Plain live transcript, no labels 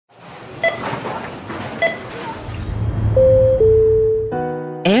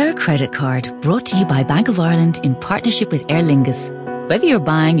Credit Card, brought to you by Bank of Ireland in partnership with Aer Lingus. Whether you're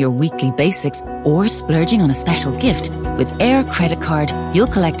buying your weekly basics or splurging on a special gift, with Air Credit Card, you'll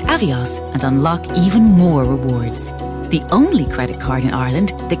collect Avios and unlock even more rewards. The only credit card in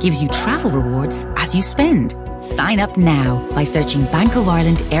Ireland that gives you travel rewards as you spend. Sign up now by searching Bank of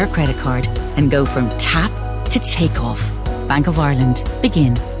Ireland Air Credit Card and go from tap to takeoff. Bank of Ireland.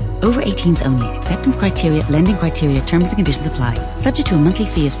 Begin. Over 18s only. Acceptance criteria, lending criteria, terms and conditions apply. Subject to a monthly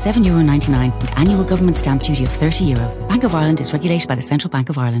fee of €7.99 and annual government stamp duty of €30. Bank of Ireland is regulated by the Central Bank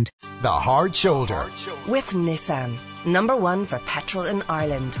of Ireland. The Hard Shoulder. With Nissan. Number one for petrol in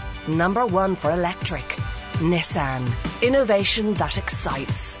Ireland. Number one for electric. Nissan. Innovation that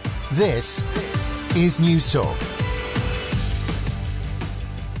excites. This is News Talk.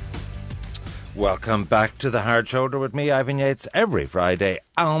 Welcome back to The Hard Shoulder with me, Ivan Yates. Every Friday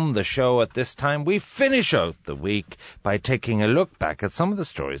on the show at this time, we finish out the week by taking a look back at some of the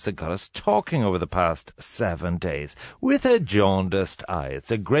stories that got us talking over the past 7 days with a jaundiced eye.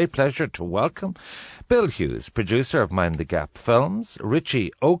 It's a great pleasure to welcome Bill Hughes, producer of Mind the Gap Films,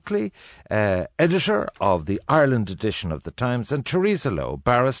 Richie Oakley, editor of the Ireland edition of The Times, and Teresa Lowe,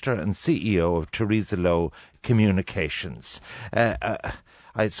 barrister and CEO of Teresa Lowe Communications.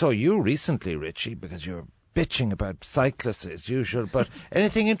 I saw you recently, Richie, because you're bitching about cyclists as usual. But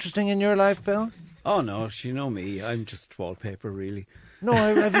anything interesting in your life, Bill? Oh, no, you know me. I'm just wallpaper, really. No,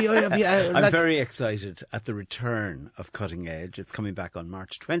 have you I'm very excited at the return of Cutting Edge. It's coming back on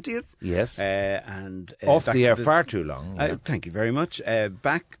March 20th. Yes. And off the air far too long. Thank you very much.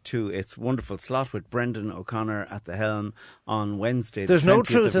 Back to its wonderful slot with Brendan O'Connor at the helm on Wednesday. There's no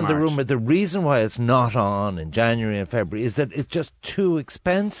truth in the rumour. The reason why it's not on in January and February is that it's just too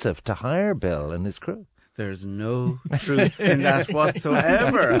expensive to hire Bill and his crew. There's no truth in that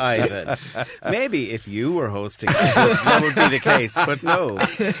whatsoever, Ivan. Maybe if you were hosting, that would be the case, but no.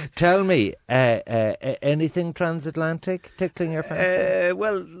 Tell me, anything transatlantic tickling your fancy?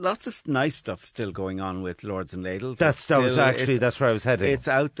 Well, lots of nice stuff still going on with Lords and Ladles. That's where I was heading. It's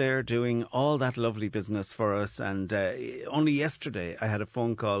out there doing all that lovely business for us. And only yesterday I had a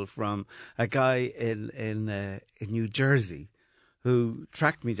phone call from a guy in New Jersey who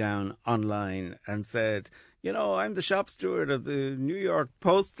tracked me down online and said, you know, I'm the shop steward of the New York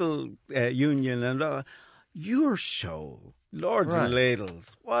Postal Union, and your show, Lords and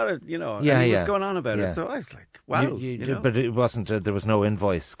Ladles, what he was going on about it. So I was like, wow. But it wasn't, there was no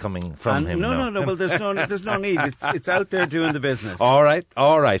invoice coming from him. No. Well, there's no need. It's out there doing the business. All right.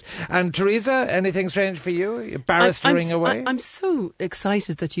 And Teresa, anything strange for you? You're barristering away? I'm so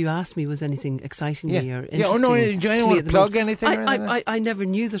excited that you asked me was anything exciting me or interesting. Do you want to plug anything? I never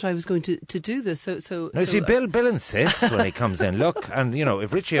knew that I was going to do this. See, Bill insists when he comes in. Look, and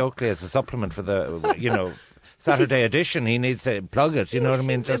if Richie Oakley has a supplement for the, Saturday edition, he needs to plug it, you know what I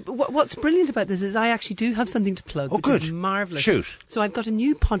mean? What's brilliant about this is I actually do have something to plug, which is marvellous. Shoot. So I've got a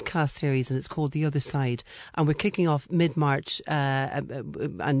new podcast series and it's called The Other Side, and we're kicking off mid-March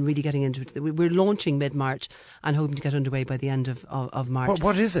and really getting into it. We're launching mid-March and hoping to get underway by the end of March.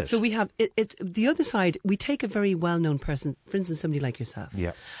 What is it? So we have The Other Side. We take a very well-known person, for instance, somebody like yourself.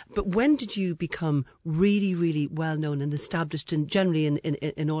 Yeah. But when did you become really, really well-known and established generally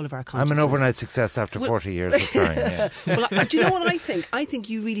in all of our consciousness? I'm an overnight success after 40 years of trying, yeah. Well, do you know what I think? I think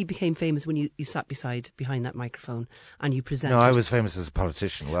you really became famous when you sat behind that microphone and you presented. No, I was famous as a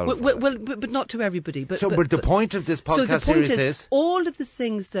politician. But not to everybody. But the point of this podcast series is all of the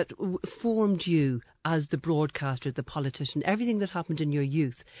things that formed you as the broadcaster, the politician, everything that happened in your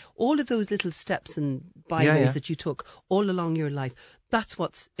youth, all of those little steps and byways that you took all along your life. That's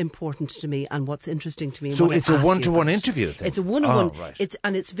what's important to me and what's interesting to me. So it's a one-to-one interview thing? It's a one-to-one. Oh, right.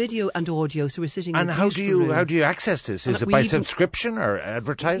 It's video and audio. So we're sitting. And in how do you access this? Is it by subscription or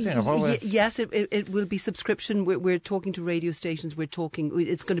advertising or what? Yes, it will be subscription. We're talking to radio stations.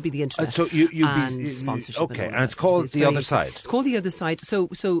 It's going to be the internet. So and sponsorship. Okay, and it's called The Other Side. It's called The Other Side. So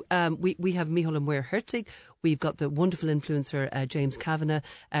we have Micheál and Muir Hertig. We've got the wonderful influencer James Kavanagh.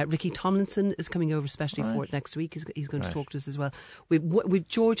 Ricky Tomlinson is coming over especially for it next week. He's going to talk to us as well. We've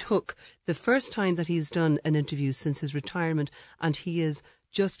George Hook, the first time that he's done an interview since his retirement, and he is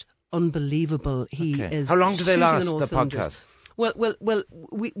just unbelievable. He is. How long do they last, the podcast? Well,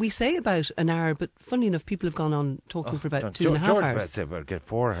 we say about an hour, but funnily enough, people have gone on talking for about 2.5 hours. George said, well, get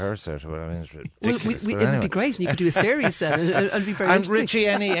 4 hours out of it. I mean, it's ridiculous. It would be great, and you could do a series then. It'd be very interesting. And Richie,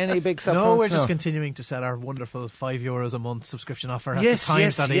 any big supplements? No, we're just continuing to sell our wonderful €5 a month subscription offer at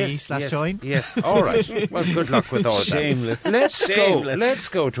times.ie/join. Yes, all right. Well, good luck with all that. Shameless. Let's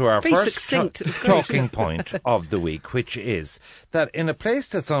go to our very first talking point of the week, which is that in a place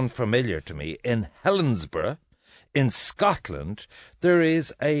that's unfamiliar to me, in Helensburgh, in Scotland, there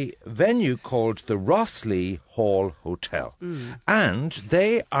is a venue called the Rosslea Hall Hotel. And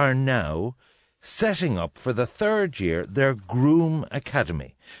they are now setting up for the third year their Groom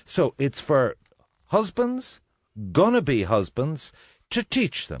Academy. So it's for husbands, gonna-be husbands, to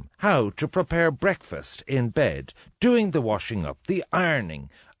teach them how to prepare breakfast in bed, doing the washing up, the ironing,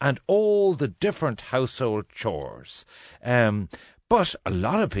 and all the different household chores. But a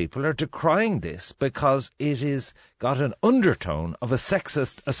lot of people are decrying this because it has got an undertone of a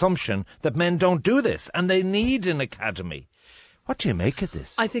sexist assumption that men don't do this and they need an academy. What do you make of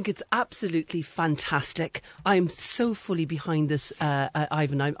this? I think it's absolutely fantastic. I'm so fully behind this,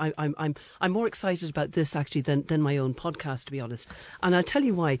 Ivan. I'm more excited about this actually than my own podcast, to be honest. And I'll tell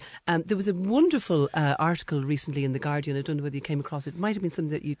you why. There was a wonderful article recently in The Guardian. I don't know whether you came across it. It might have been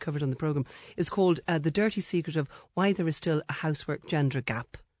something that you covered on the programme. It's called The Dirty Secret of Why There Is Still a Housework Gender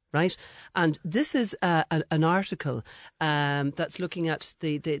Gap. Right, and this is an article that's looking at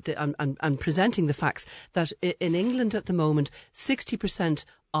and presenting the facts that in England at the moment 60%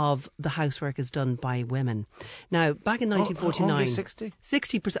 of the housework is done by women. Now, back in 1949, only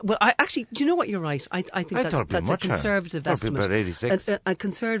 60%. Well, do you know what? You're right. I think that's a conservative estimate. About 86. A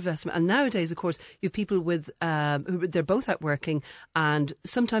conservative estimate. And nowadays, of course, you have people with who they're both out working, and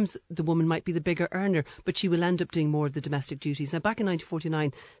sometimes the woman might be the bigger earner, but she will end up doing more of the domestic duties. Now, back in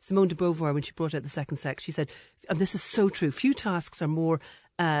 1949, Simone de Beauvoir, when she brought out The Second Sex, she said, and this is so true, few tasks are more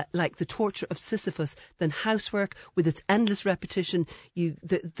like the torture of Sisyphus than housework with its endless repetition.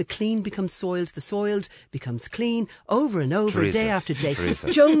 The clean becomes soiled, the soiled becomes clean, over and over, Teresa, day after day.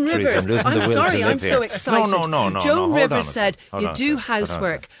 Teresa, Joan Rivers, I'm sorry, I'm here. so excited. No. Joan Rivers said, hold you on do a sec.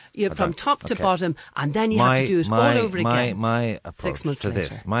 housework from top to Okay. bottom, and then you have to do it all over again. My 6 approach months to later.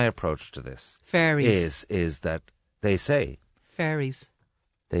 this, my approach to this Fairies. is that they say Fairies.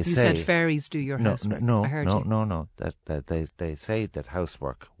 They You say said fairies do your housework. I heard you. No. That they say that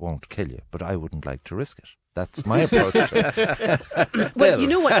housework won't kill you, but I wouldn't like to risk it. That's my approach to it. Well, you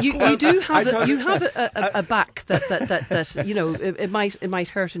know what? You do have a back that you know it might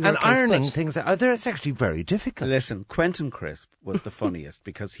hurt in your and case, ironing but things it's actually very difficult. Listen, Quentin Crisp was the funniest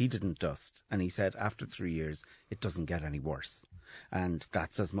because he didn't dust, and he said after 3 years it doesn't get any worse, and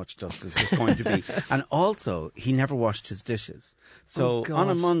that's as much dust as there's going to be. And also, he never washed his dishes. So on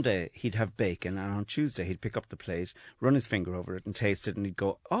a Monday he'd have bacon, and on Tuesday he'd pick up the plate, run his finger over it, and taste it, and he'd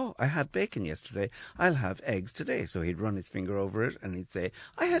go, "Oh, I had bacon yesterday. I'll have eggs today." So he'd run his finger over it, and he'd say,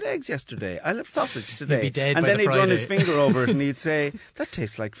 "I had eggs yesterday. I'll have sausage today." He'd be dead and by then the he'd run Friday. his finger over it, and he'd say, "That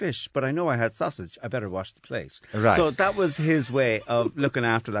tastes like fish, but I know I had sausage. I better wash the plate." Right. So that was his way of looking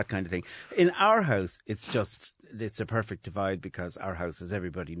after that kind of thing. In our house, it's a perfect divide because our house, as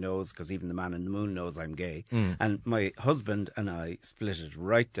everybody knows, because even the man in the moon knows I'm gay, and my husband and I split it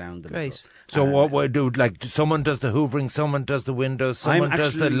right down the middle. So what would do? Like someone does the hoovering, someone does the windows, someone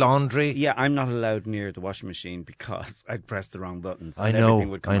does the laundry. Yeah, I'm not allowed near the washing machine because I'd press the wrong buttons. And I know. Everything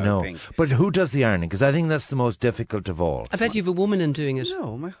would come out pink. But who does the ironing? Because I think that's the most difficult of all. I bet you have a woman in doing it.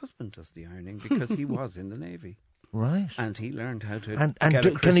 No, my husband does the ironing because he was in the Navy. Right. And he learned how to And get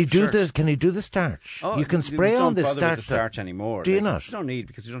a can he crisp do shirt. this? Can he do the starch? Oh, you can spray on the Don't bother with the starch. starch anymore. Do you not? You don't need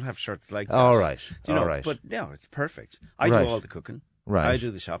because you don't have shirts like that. All right. Do you know? All right. But no, it's perfect. I Right. do all the cooking. Right. I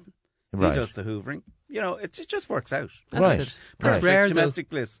do the shopping. Right. He does the hoovering. You know, it just works out. That's Right. good. Right. That's Perfect rare, though. domestic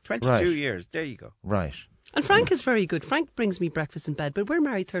bliss. 22 Right. years. There you go. Right. And Frank is very good. Frank brings me breakfast in bed, but we're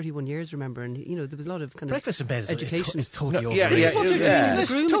married 31 years, remember, and you know there was a lot of kind of Breakfast in bed education. is totally over. yeah, This is what they're doing. yeah. It's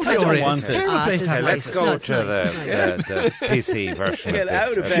It's groom totally academy. over. want It's a it. terrible place to have Let's breakfast. go It's to nice. the PC version Get of this.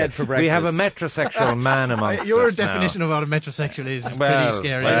 out of bed for We have a breakfast. metrosexual man amongst Your us now. definition of what a metrosexual is Well, pretty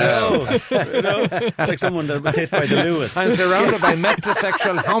scary. well. It's like someone that was hit by the Lewis. I'm surrounded by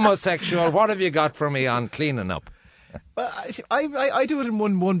metrosexual, homosexual. What have you got for me on cleaning up? Well, I do it in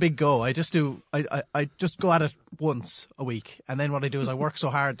one big go. I just go at it once a week, and then what I do is I work so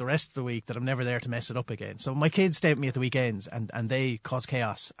hard the rest of the week that I'm never there to mess it up again. So my kids stay with me at the weekends, and they cause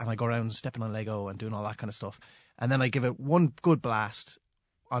chaos, and I go around stepping on Lego and doing all that kind of stuff, and then I give it one good blast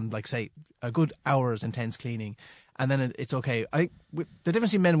on, like, say, a good hour's intense cleaning, and then it's okay. The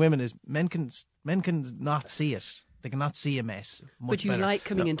difference between men and women is men can not see it. They cannot see a mess. But you better. like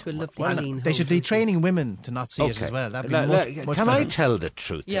coming into a lovely clean home. They should be training women to not see it as well. That'd be much Can better. I tell the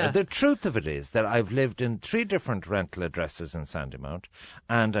truth? Yeah. The truth of it is that I've lived in 3 different rental addresses in Sandymount,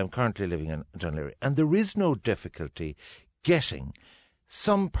 and I'm currently living in Dunleary, and there is no difficulty getting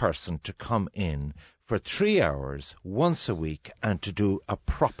some person to come in for 3 hours once a week and to do a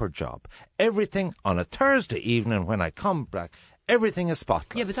proper job. Everything on a Thursday evening when I come back. Everything is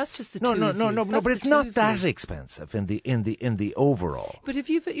spotless. Yeah, but that's just the no, two no, of no, you. no, That's but the it's two not of that you. expensive in the overall. But if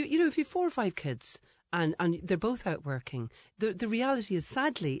you've 4 or 5 kids, and they're both out working. The reality is,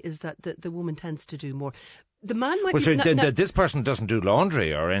 sadly, is that the woman tends to do more. The man might this person doesn't do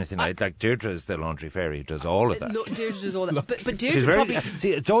laundry or anything like Deirdre is the laundry fairy who does all of that. Deirdre does all that. But Deirdre She's probably...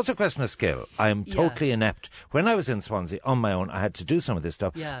 See, it's also a question of skill. I am totally inept. When I was in Swansea on my own, I had to do some of this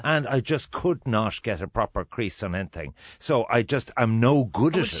stuff, and I just could not get a proper crease on anything. So I'm no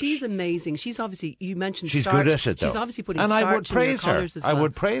good at it. She's amazing. She's obviously, you mentioned she's starch. Good at it, though. She's obviously putting and starch I would praise in her her. collars as well. I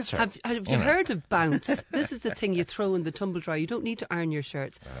would praise her. Have you heard of bounce? This is the thing you throw in the tumble dryer. You don't need to iron your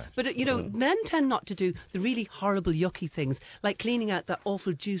shirts. Right. But, men tend not to do the really horrible, yucky things, like cleaning out that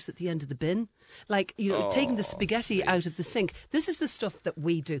awful juice at the end of the bin, like taking the spaghetti out of the sink. This is the stuff that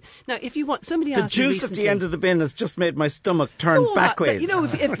we do. Now, if you want somebody the juice at the end of the bin has just made my stomach turn backwards.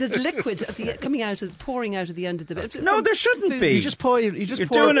 If there's liquid pouring out of the end of the bin. No, there shouldn't be. You're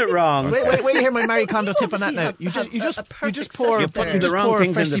doing it wrong. Wait to hear my Marie Kondo tip on that now. You just pour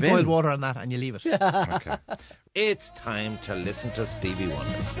freshly boiled water on that and you leave it. Okay. It's time to listen to Stevie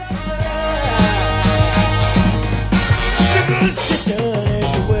Wonder.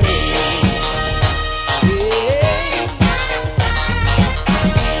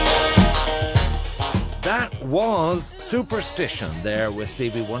 That was Superstition there with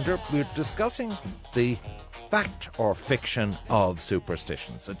Stevie Wonder. We're discussing the fact or fiction of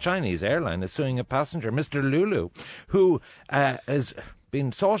superstitions. A Chinese airline is suing a passenger, Mr. Lulu, who has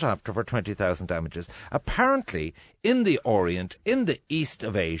been sought after for 20,000 damages. Apparently, in the Orient, in the east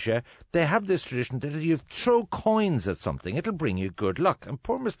of Asia, they have this tradition that if you throw coins at something, it'll bring you good luck. And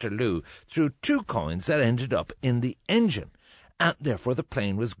poor Mr. Liu threw 2 coins that ended up in the engine. And therefore the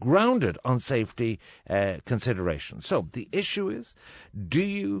plane was grounded on safety considerations. So the issue is, do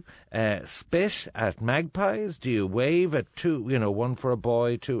you spit at magpies? Do you wave at 2, one for a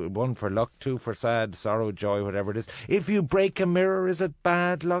boy, 1 for luck, 2 for sad, sorrow, joy, whatever it is? If you break a mirror, is it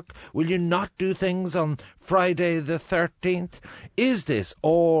bad luck? Will you not do things on Friday the 13th? Is this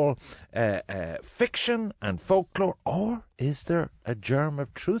all fiction and folklore, or is there a germ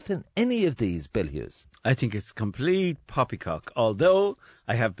of truth in any of these, Bill Hughes? I think it's complete poppycock, although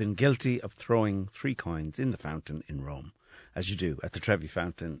I have been guilty of throwing 3 coins in the fountain in Rome, as you do at the Trevi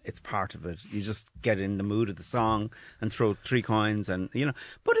Fountain. It's part of it. You just get in the mood of the song and throw 3 coins and,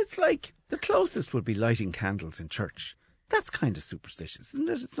 But it's like the closest would be lighting candles in church. That's kind of superstitious, isn't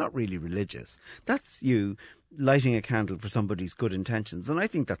it? It's not really religious. That's you lighting a candle for somebody's good intentions, and I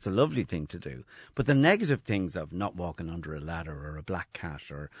think that's a lovely thing to do. But the negative things of not walking under a ladder or a black cat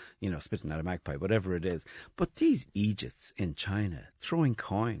or, spitting at a magpie, whatever it is. But these Egypts in China throwing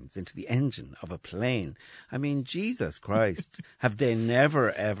coins into the engine of a plane, I mean, Jesus Christ, have they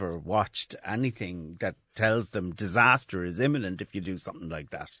never ever watched anything that tells them disaster is imminent if you do something like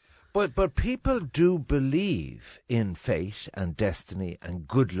that? But people do believe in fate and destiny and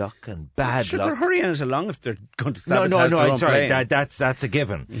good luck and bad luck. They're hurrying it along if they're going to sabotage their own sorry, plane. that's a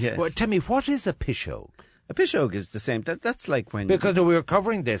given. Yeah. Well, tell me, what is a pishogue? A pishogue is the same. That's like when... Because we were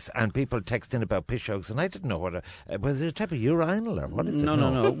covering this and people texting about pishogues and I didn't know what was it a type of urinal or what is it?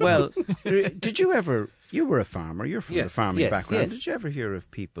 No. Well, did you ever... You were a farmer. You're from the farming background. Yes. Did you ever hear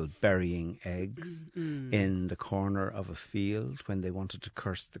of people burying eggs in the corner of a field when they wanted to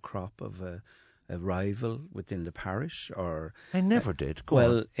curse the crop of a rival within the parish? Or I never did.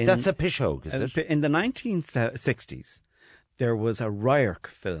 That's a pishogue, is it? In the 1960s, there was a Ryerk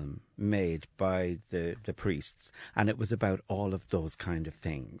film made by the priests, and it was about all of those kind of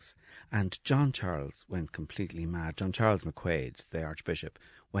things. And John Charles went completely mad. John Charles McQuaid, the Archbishop,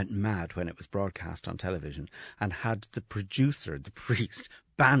 went mad when it was broadcast on television and had the producer, the priest,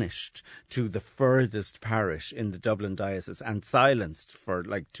 banished to the furthest parish in the Dublin diocese and silenced for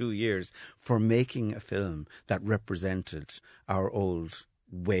like 2 years for making a film that represented our old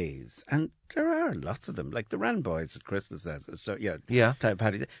ways. And there are lots of them, like the Wren Boys at Christmas. So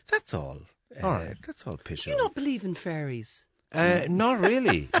Paddy, that's all. All right. That's all pish. Do you not believe in fairies? Not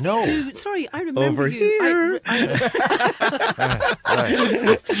really. No. Sorry, I remember over here. I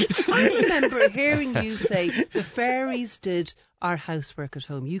remember hearing you say the fairies did our housework at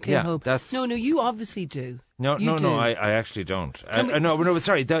home. You came home. No, you obviously do. No, I actually don't.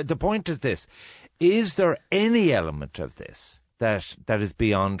 Sorry. The point is this: is there any element of this that is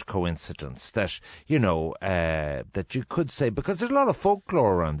beyond coincidence, that that you could say, because there's a lot of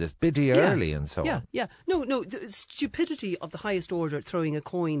folklore around this, Biddy Early and so on. No, the stupidity of the highest order, throwing a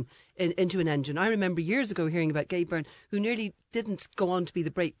coin into an engine. I remember years ago hearing about Gabe Byrne, who nearly didn't go on to be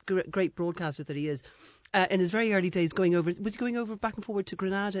the great broadcaster that he is. In his very early days, was he going over back and forward to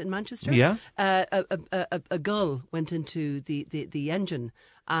Granada in Manchester? Yeah. A gull went into the engine,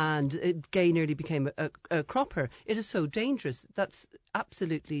 and Gay nearly became a cropper. It is so dangerous. That's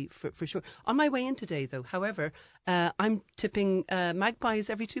absolutely for sure. On my way in today, though, however, I'm tipping magpies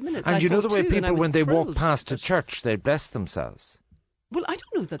every 2 minutes. And I you know saw the way two, and I people, was when they walk thrilled. past a church, they bless themselves. Well, I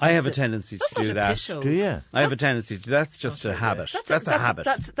don't know that. I have a that's tendency that's to not do a that. pisho. Do you? I have a tendency to. That's just a habit. That's a habit.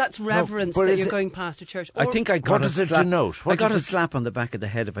 That's reverence but that is you're it- going past a church. I Or- think I got What a does it slap. denote? I What got does a it- slap on the back of the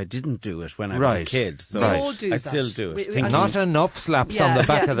head if I didn't do it when I was Right. a kid. So We all do I that. still do We- it. we- Thinking- Not enough slaps on the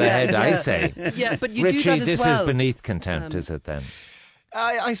back of the head, I say. Yeah, but you Richie, do that as this well. is beneath contempt, is it then?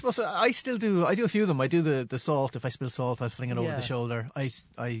 I suppose I still do. I do a few of them. I do the salt. If I spill salt, I'll fling it over Yeah. the shoulder. I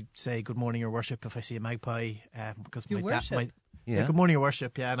say good morning, your worship, if I see a magpie, because Your my dad. worship? Yeah. Good morning, your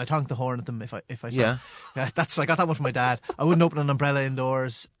worship. Yeah, and I honk the horn at them if I saw. Yeah. That's I got that one from my dad. I wouldn't open an umbrella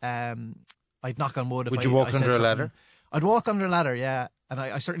indoors. I'd knock on wood. If Would I, you walk I said under a something. ladder? I'd walk under a ladder. Yeah, and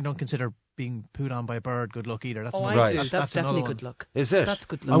I certainly don't consider being pooed on by a bird good luck either. That's Oh, I another, do. Right. That's another definitely one. good luck. Is it? That's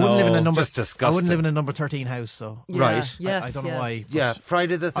good I luck. wouldn't live in a No, number. just disgusting. I wouldn't live in a number 13 house. So Yeah, Right. Yes, I don't know yes. why. Yeah,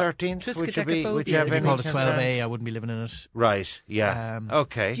 Friday the 13th, Trisca would you be? Would you decaphobia. have If you any called it concerns? 12A, I wouldn't be living in it. Right, yeah.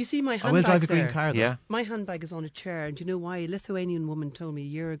 Okay. Do you see my handbag I will drive a there? green car. Though. Yeah. My handbag is on a chair, and do you know why? A Lithuanian woman told me a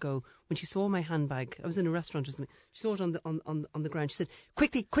year ago when she saw my handbag. I was in a restaurant or something. She saw it on the ground. She said,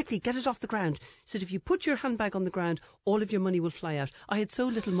 "Quickly, quickly, get it off the ground." She said, "If you put your handbag on the ground, all of your money will fly out." I had so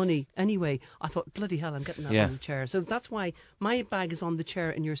little money anyway. I thought, bloody hell, I'm getting that Yeah. on the chair. So that's why my bag is on the chair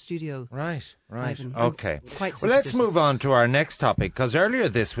in your studio. Right, right. Ivan, I'm Okay. quite Well, let's superstitious. move on to our next topic, because earlier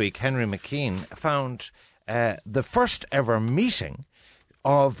this week, Henry McKean found the first ever meeting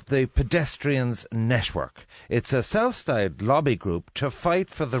of the Pedestrians Network. It's a self-styled lobby group to fight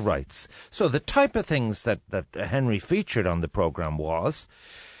for the rights. So the type of things that Henry featured on the programme was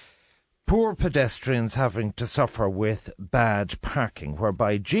poor pedestrians having to suffer with bad parking,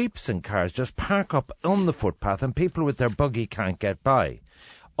 whereby jeeps and cars just park up on the footpath and people with their buggy can't get by.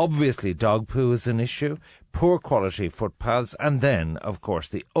 Obviously, dog poo is an issue, poor quality footpaths, and then, of course,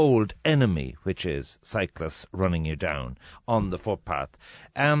 the old enemy, which is cyclists running you down on the footpath.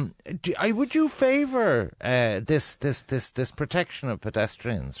 Would you favour this protection of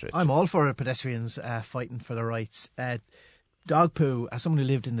pedestrians, Rich? I'm all for pedestrians fighting for their rights. Dog poo, as someone who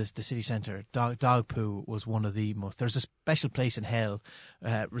lived in the city centre, dog poo was one of the most. There's a special place in hell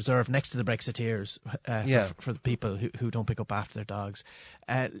reserved next to the Brexiteers for the people who don't pick up after their dogs.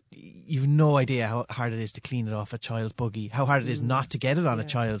 You've no idea how hard it is to clean it off a child's buggy, how hard it is not to get it on a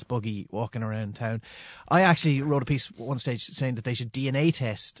child's buggy walking around town. I actually wrote a piece at one stage saying that they should DNA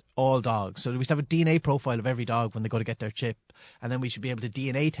test all dogs. So we should have a DNA profile of every dog when they go to get their chip, and then we should be able to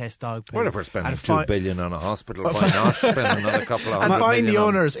DNA test dog poo. Well, if we're spending and $2 billion on a hospital, why not spend another couple of and hundred fine the million on-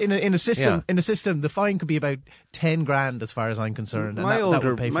 owners in a system. Yeah. In a system, the fine could be about 10 grand, as far as I'm concerned. And My that older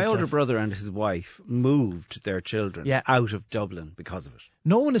would pay for my older itself. brother and his wife moved their children out of Dublin because of it.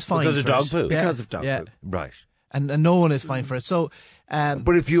 No one is fined Because of for dog it. poo? Because of dog poo. Right. And no one is fined for it. So,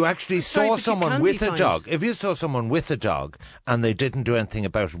 But if you actually Sorry, saw but you someone can with be a fined. dog, if you saw someone with a dog and they didn't do anything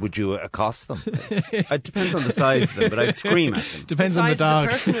about it, would you accost them? It depends on the size of them, but I'd scream at them. depends on the Size dog.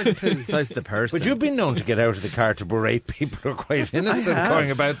 of the person or the poo? Size of the person. But you've been known to get out of the car to berate people who are quite innocent have. going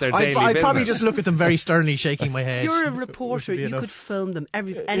about their daily I'd business. probably just look at them very sternly, shaking my head. You're a Which reporter. would be You enough. could film them. And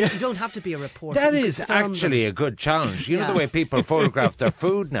you don't have to be a reporter. That You is could film actually them. a good challenge. You know the Yeah. way people photograph their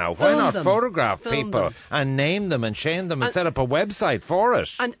food now. Why Film not them. photograph Film people them. and name them and shame them and set up a website for it?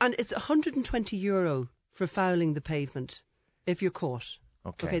 And it's €120 for fouling the pavement if you're caught.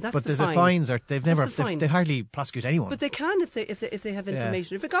 Okay. That's But the the fine. fines are, they've never, That's the fine. they hardly prosecute anyone. But they can if they have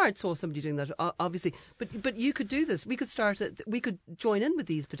information. If a guard saw somebody doing that, obviously. But you could do this. We could we could join in with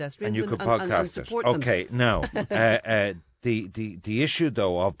these pedestrians And you could and podcast it. support them. Okay, now, the issue,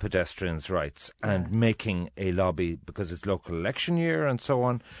 though, of pedestrians' rights and making a lobby because it's local election year and so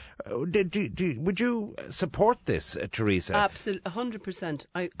on, would you support this, Teresa? Absolutely, 100%.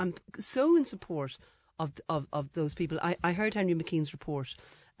 I'm so in support of those people. I heard Henry McKean's report.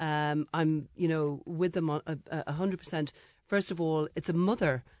 I'm with them on 100%. First of all, it's a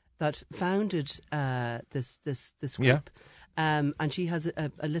mother that founded this group. Yeah. And she has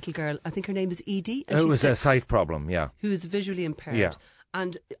a little girl. I think her name is Edie. And It she's was a 6, sight problem, yeah. who is visually impaired. Yeah.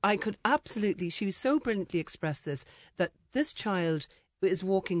 And I could absolutely, she was so brilliantly expressed this, that this child is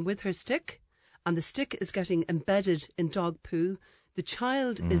walking with her stick and the stick is getting embedded in dog poo. The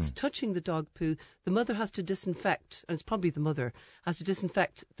child is touching the dog poo. The mother has to disinfect, and it's probably the mother, has to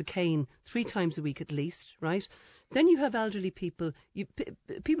disinfect the cane 3 times a week at least, right? Then you have elderly people,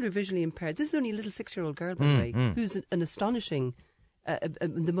 people who are visually impaired. This is only a little 6-year-old girl, by the way, who's an astonishing,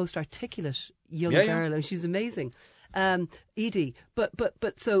 the most articulate young girl. I mean, she's amazing. Edie.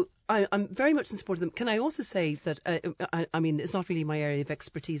 But so I'm very much in support of them. Can I also say that I mean, it's not really my area of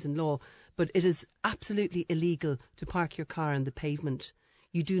expertise in law, but it is absolutely illegal to park your car on the pavement.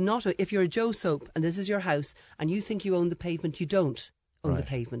 You do not, if you're a Joe Soap and this is your house and you think you own the pavement, you don't own the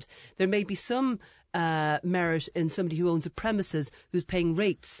pavement. There may be some merit in somebody who owns a premises who's paying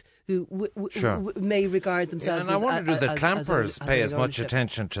rates, who may regard themselves and as... I wonder, do the clampers as pay as much ownership.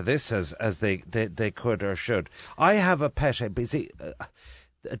 attention to this as they could or should? I have a pet... You see,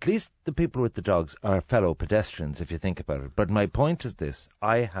 at least the people with the dogs are fellow pedestrians, if you think about it. But my point is this.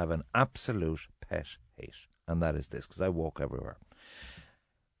 I have an absolute pet hate, and that is this, because I walk everywhere.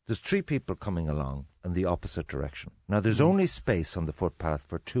 There's 3 people coming along in the opposite direction. Now, there's only space on the footpath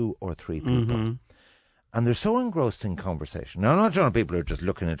for 2 or 3 people. And they're so engrossed in conversation. Now, I'm not talking about people who are just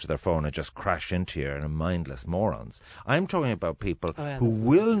looking into their phone and just crash into you and are mindless morons. I'm talking about people who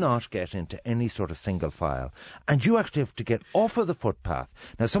will not get into any sort of single file. And you actually have to get off of the footpath.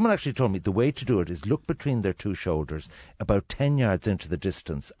 Now, someone actually told me the way to do it is look between their 2 shoulders about 10 yards into the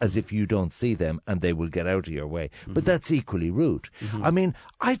distance as if you don't see them and they will get out of your way. But that's equally rude. I mean,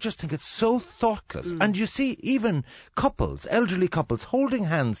 I just think it's so thoughtless. And you see even couples, elderly couples, holding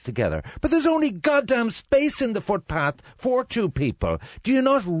hands together. But there's only goddamn space in the footpath for 2 people. Do you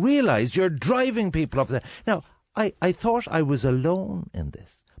not realise you're driving people off there? Now, I thought I was alone in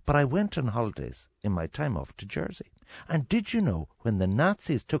this, but I went on holidays in my time off to Jersey. And did you know when the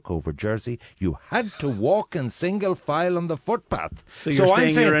Nazis took over Jersey, you had to walk in single file on the footpath? So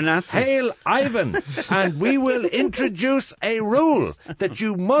I'm saying you're a Nazi? Hail Ivan, and we will introduce a rule that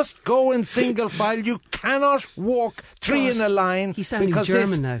you must go in single file. You cannot walk 3 in a line. He's sounding because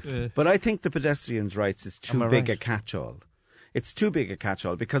German now. But I think the pedestrians' rights is too big a catch-all. It's too big a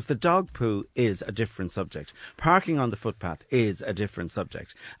catch-all because the dog poo is a different subject. Parking on the footpath is a different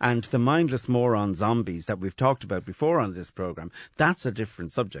subject. And the mindless moron zombies that we've talked about before on this programme, that's a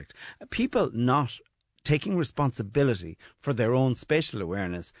different subject. People not taking responsibility for their own spatial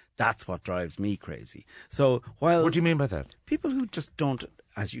awareness, that's what drives me crazy. So while... What do you mean by that? People who just don't,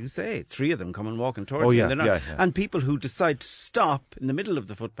 as you say, 3 of them come and walking towards you. And, and people who decide to stop in the middle of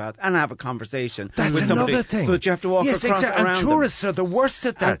the footpath and have a conversation with somebody. Another thing. So that you have to walk across exactly. around And tourists are the worst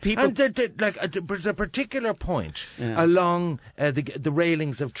at that. And there's a particular point along the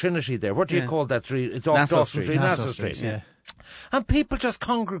railings of Trinity there. What do you call that street? It's off Nassau Street. Street. Nassau Street. Yeah. And people just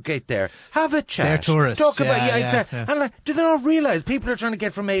congregate there, have a chat. They're tourists. Talk about Yeah. And like, do they not realise people are trying to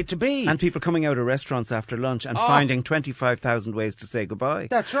get from A to B? And people coming out of restaurants after lunch and finding 25,000 ways to say goodbye.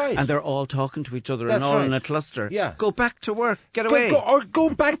 That's right. And they're all talking to each other That's and all right. in a cluster. Yeah. Go back to work. Get away. Go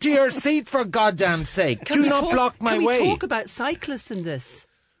back to your seat, for goddamn sake. Do not block my way. Can we talk about cyclists in this?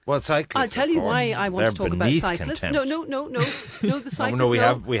 Well, cyclists. I'll tell you why I want to talk about cyclists. No, the cyclists.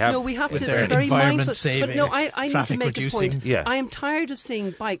 we have to be their very environment mindful. saving, but no, I need to make reducing. a point. Yeah. I am tired of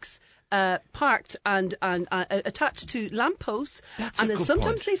seeing bikes parked and attached to lampposts, and then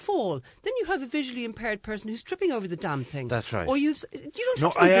sometimes they fall. Then you have a visually impaired person who's tripping over the damn thing. That's right. Or you don't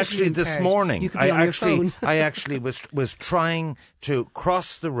have to be actually visually this impaired. morning You could be on your phone. I actually was trying to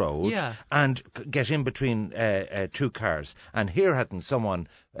cross the road and get in between 2 cars, and here hadn't someone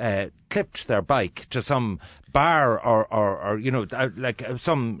clipped their bike to some bar or like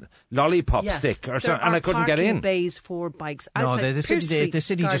some lollipop stick or something, and I couldn't get in. Bays for bikes. No, outside the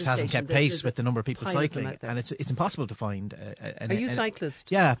city just hasn't kept pace there's with the number of people pile of them cycling, out there. and it's impossible to find. Are you a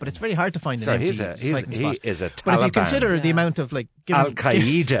cyclist? Yeah, but it's very hard to find an empty cycling spot. He is a Taliban. But if you consider the amount of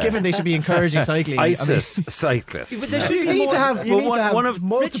Al-Qaeda, given they should be encouraging cycling, ISIS cyclists. But there should you be need more. to have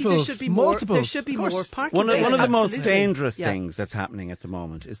multiple. There should be more parking. One of the most Absolutely. dangerous Yeah. things that's happening at the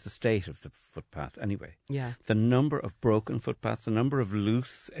moment is the state of the footpath anyway. Yeah. The number of broken footpaths, the number of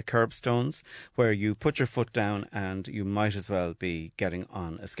loose curbstones where you put your foot down and you might as well be getting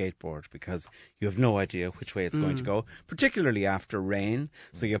on a skateboard because you have no idea which way it's going to go, particularly after rain.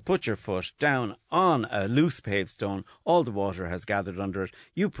 So you put your foot down on a loose paved stone, all the water has gathered under it,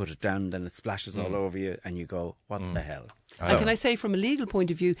 you put it down, then it splashes all over you and you go, what the hell? And can I say, from a legal point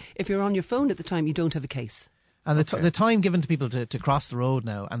of view, if you're on your phone at the time, you don't have a case. And the time given to people to cross the road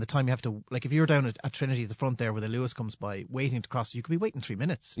now, and the time you have to, like if you're down at Trinity at the front there where the Lewis comes by, waiting to cross, you could be waiting 3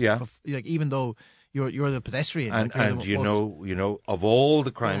 minutes. Yeah. Like even though you're the pedestrian. And you know, of all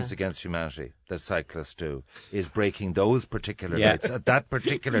the crimes against humanity that cyclists do, is breaking those particular gates at that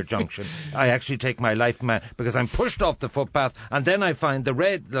particular junction. I actually take my life, man, because I'm pushed off the footpath, and then I find the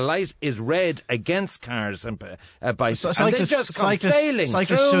light is red against cars and bikes, So and they just come sailing.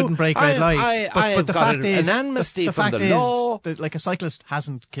 Cyclists shouldn't break red lights. But the fact is, an amnesty the from fact the law. is that, like, a cyclist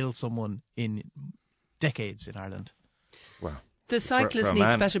hasn't killed someone in decades in Ireland. Well, The cyclist for a needs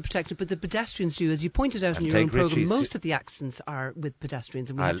man. special protection, but the pedestrians do. As you pointed out in your own programme, most of the accidents are with pedestrians,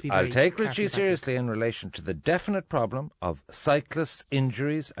 and we have to be very I'll take careful Richie about seriously in relation to the definite problem of cyclists'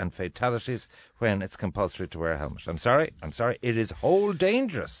 injuries and fatalities when it's compulsory to wear a helmet. I'm sorry. It is whole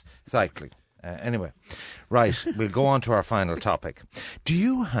dangerous cycling. Anyway, right, we'll go on to our final topic. Do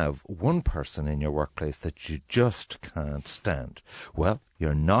you have one person in your workplace that you just can't stand? Well,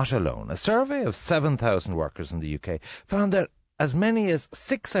 you're not alone. A survey of 7,000 workers in the UK found that as many as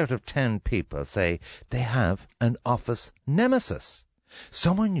 6 out of 10 people say they have an office nemesis.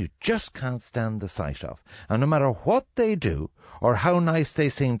 Someone you just can't stand the sight of. And no matter what they do or how nice they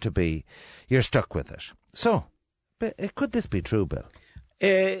seem to be, you're stuck with it. So, could this be true, Bill?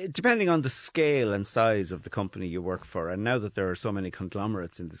 Depending on the scale and size of the company you work for, and now that there are so many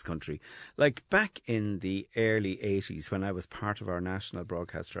conglomerates in this country, like back in the early 80s when I was part of our national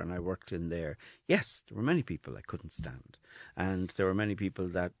broadcaster and I worked in there, yes, there were many people I couldn't stand. And there were many people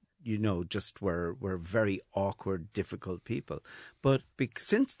that, just were very awkward, difficult people. But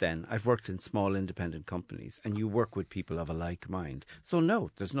since then, I've worked in small independent companies and you work with people of a like mind. So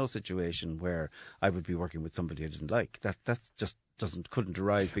no, there's no situation where I would be working with somebody I didn't like. That's just couldn't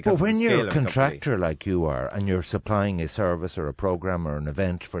arise because of the when scale you're a of the contractor like you are and you're supplying a service or a program or an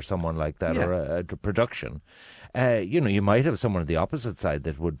event for someone like that or a production, you might have someone on the opposite side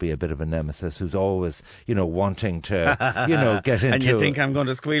that would be a bit of a nemesis who's always, wanting to, get into... And you think I'm going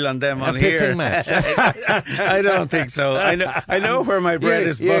to squeal on them on a here? pissing match. I don't think so. I know where my bread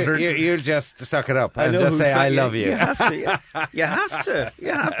is buttered. You just suck it up and just say, I love you. You have to. You have to.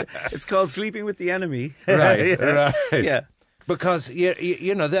 It's called sleeping with the enemy. Right, right. Yeah. Because,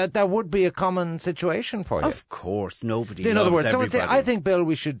 that would be a common situation for you. Of course, nobody In other loves words, someone would say, everybody. I think, Bill,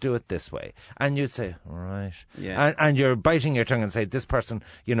 we should do it this way. And you'd say, right. Yeah. And you're biting your tongue and say, this person,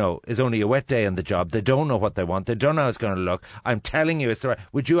 is only a wet day on the job. They don't know what they want. They don't know how it's going to look. I'm telling you it's the right.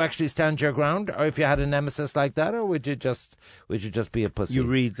 Would you actually stand your ground? Or if you had a nemesis like that? Or would you just be a pussy? You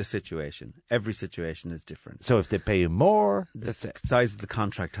read the situation. Every situation is different. So if they pay you more... The size of the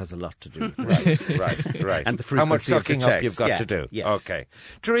contract has a lot to do with it. Right. And the frequency how much sucking of the up you've got to do. Yeah. Okay.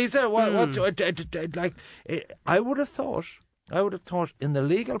 Teresa, I would have thought in the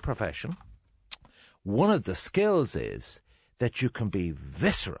legal profession, one of the skills is that you can be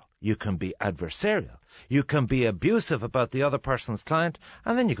visceral, you can be adversarial, you can be abusive about the other person's client,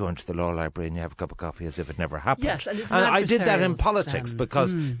 and then you go into the law library and you have a cup of coffee as if it never happened. Yes, and it's I did that in adversarial, politics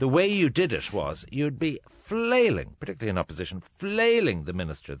because the way you did it was you'd be flailing, particularly in opposition, flailing the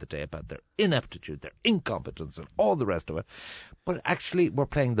minister of the day about their ineptitude, their incompetence, and all the rest of it. But actually, we're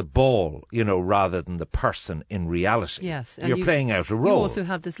playing the ball, rather than the person in reality. Yes. And You're playing out a role. You also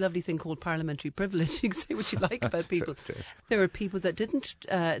have this lovely thing called parliamentary privilege. You can say what you like about people. True. There are people that didn't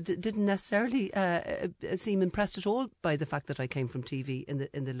necessarily seem impressed at all by the fact that I came from TV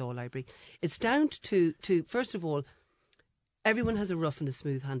in the law library. It's down to first of all, everyone has a rough and a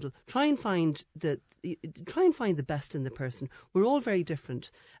smooth handle. Try and find the best in the person. We're all very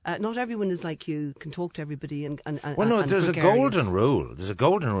different. Not everyone is like you, can talk to everybody and there's a gregarious. golden rule. There's a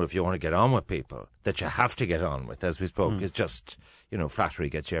golden rule if you want to get on with people that you have to get on with. As we spoke, it's just flattery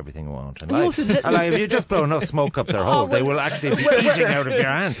gets you everything you want. And if you just blow enough smoke up their hole, they will actually be eating out of your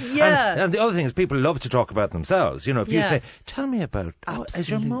hand. Yeah. And the other thing is, people love to talk about themselves. If you say, "Tell me about how is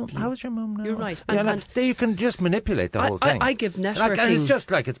your mum now?" You're right. And you can just manipulate the whole thing. I give networking. And it's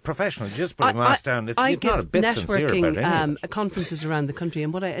just like it's professional. You just put a mask down. It's I not a give bit sincere about any of it. conferences around the country,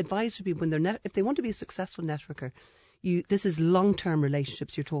 and what I advise to people when if they want to be a successful networker, this is long-term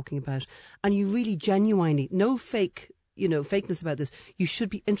relationships you're talking about, and you really genuinely, no fakeness about this. You should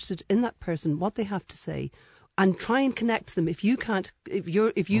be interested in that person, what they have to say, and try and connect them. If you can't,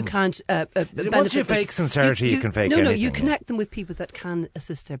 Once you fake sincerity, you can fake anything. No, you connect them with people that can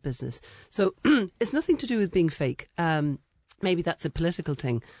assist their business. So it's nothing to do with being fake. Maybe that's a political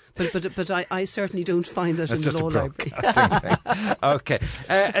thing, but I certainly don't find that in the law library. Okay,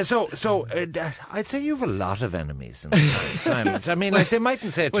 so I'd say you have a lot of enemies in the silent. I mean, they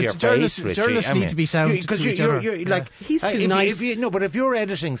mightn't say it to your face, Richie. Journalists need to be sound because to each other. you're like he's too nice. But if you're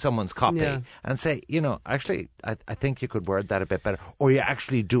editing someone's copy and say, actually, I think you could word that a bit better, or you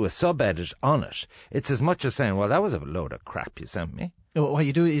actually do a sub-edit on it, it's as much as saying, well, that was a load of crap you sent me. What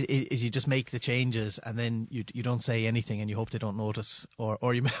you do is you just make the changes and then you don't say anything and you hope they don't notice,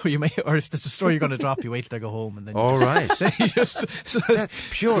 or you may or if there's a story you're going to drop, you wait till they go home and then that's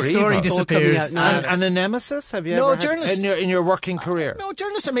pure the story evil. disappears. And a nemesis? Have you ever had in your working career? No,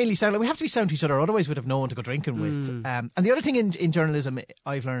 journalists are mainly sound. We have to be sound to each other, otherwise we'd have no one to go drinking with. And the other thing in journalism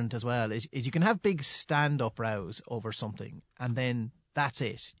I've learned as well is you can have big stand-up rows over something, and then that's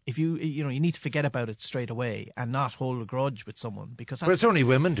it. If you need to forget about it straight away and not hold a grudge with someone, because But it's only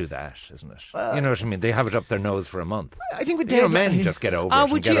women do that, isn't it? You know what I mean? They have it up their nose for a month. I think with men just get over it.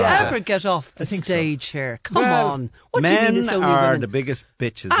 Would you ever get off the stage here? Come on. What men do you mean it's only are women? the biggest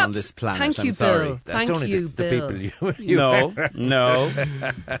bitches on this planet. Thank you, I'm sorry. Bill. That's Thank only you, the Bill. people you No.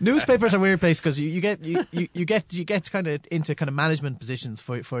 Newspapers are a weird place because you get kind of into kind of management positions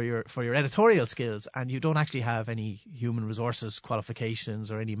for your editorial skills, and you don't actually have any human resources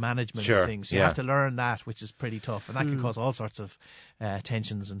qualifications or any management things. So you have to learn that, which is pretty tough, and that can cause all sorts of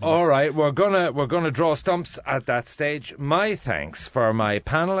tensions and things. All right, we're gonna draw stumps at that stage. My thanks for my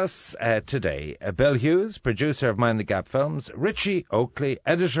panellists today: Bill Hughes, producer of Mind the Gap Films; Richie Oakley,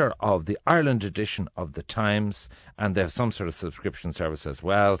 editor of the Ireland edition of the Times, and they have some sort of subscription service as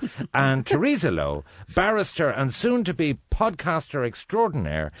well; and Teresa Lowe, barrister and soon-to-be podcaster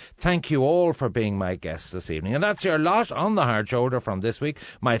extraordinaire. Thank you all for being my guests this evening, and that's your lot on the Hard Shoulder from this week.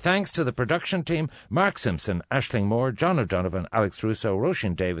 My thanks to the production team: Mark Simpson, Aisling Moore, John O'Donovan, Alex Russo,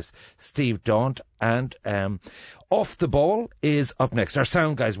 Roisin Davis, Steve Daunt, and Off the Ball is up next. Our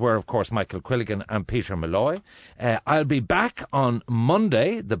sound guys were, of course, Michael Quilligan and Peter Malloy. I'll be back on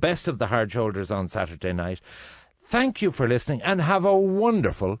Monday, the best of the Hard Shoulders on Saturday night. Thank you for listening and have a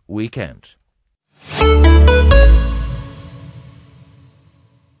wonderful weekend.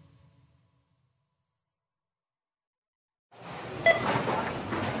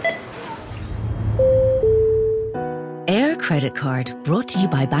 Air Credit Card, brought to you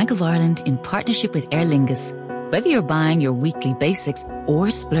by Bank of Ireland in partnership with Aer Lingus. Whether you're buying your weekly basics or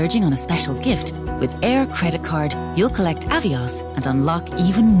splurging on a special gift, with Air Credit Card, you'll collect Avios and unlock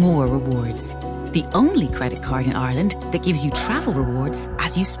even more rewards. The only credit card in Ireland that gives you travel rewards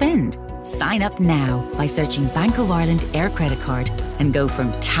as you spend. Sign up now by searching Bank of Ireland Air Credit Card and go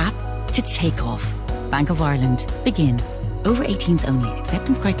from tap to takeoff. Bank of Ireland. Begin. Over 18s only.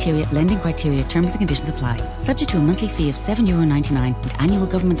 Acceptance criteria, lending criteria, terms and conditions apply. Subject to a monthly fee of €7.99 and annual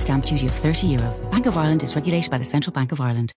government stamp duty of €30. Bank of Ireland is regulated by the Central Bank of Ireland.